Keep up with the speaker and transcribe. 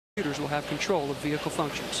computers will have control of vehicle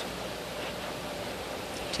functions.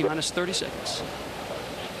 T-minus 30 seconds.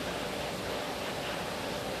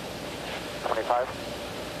 25.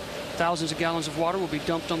 Thousands of gallons of water will be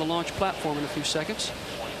dumped on the launch platform in a few seconds.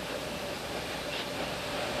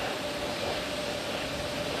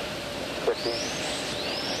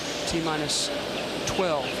 15. T-minus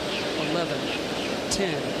 12, 11,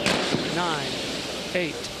 10, 9,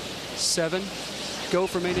 8, 7. Go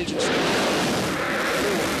for main engine start.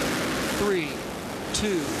 4, 3,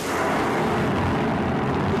 2.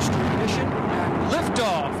 Booster ignition and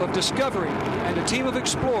liftoff of Discovery and a team of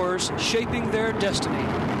explorers shaping their destiny.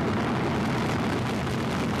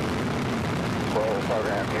 Roll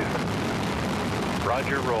program, Houston.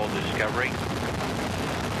 Roger, roll Discovery.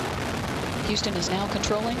 Houston is now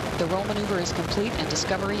controlling. The roll maneuver is complete, and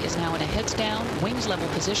Discovery is now in a heads-down, wings-level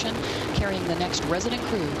position, carrying the next resident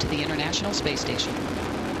crew to the International Space Station.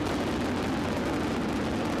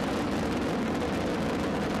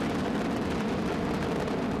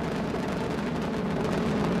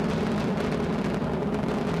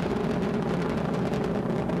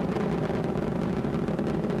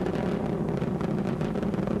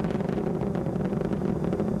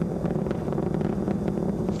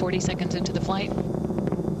 Seconds into the flight.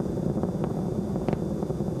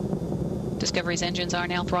 Discovery's engines are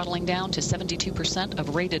now throttling down to 72%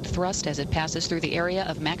 of rated thrust as it passes through the area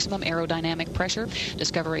of maximum aerodynamic pressure.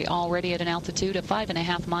 Discovery already at an altitude of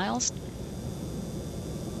 5.5 miles.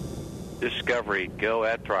 Discovery, go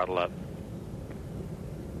at throttle up.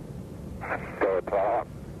 Go at throttle up.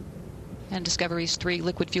 And Discovery's 3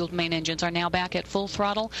 liquid-fueled main engines are now back at full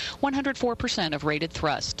throttle, 104% of rated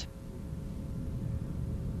thrust.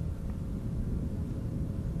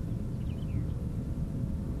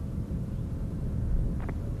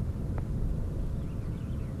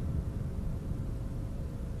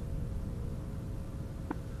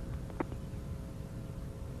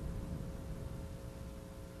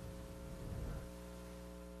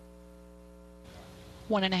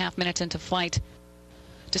 One and a half minutes into flight.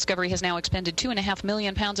 Discovery has now expended 2.5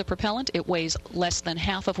 million pounds of propellant. It weighs less than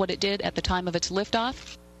half of what it did at the time of its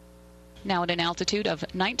liftoff. Now at an altitude of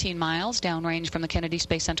 19 miles, downrange from the Kennedy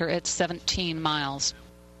Space Center at 17 miles.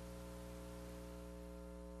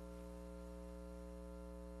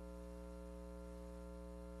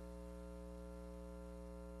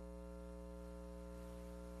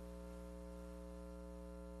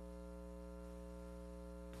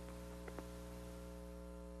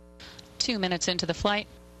 Two minutes into the flight.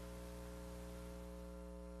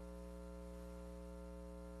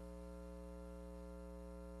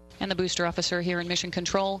 And the booster officer here in Mission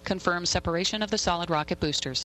Control confirms separation of the solid rocket boosters.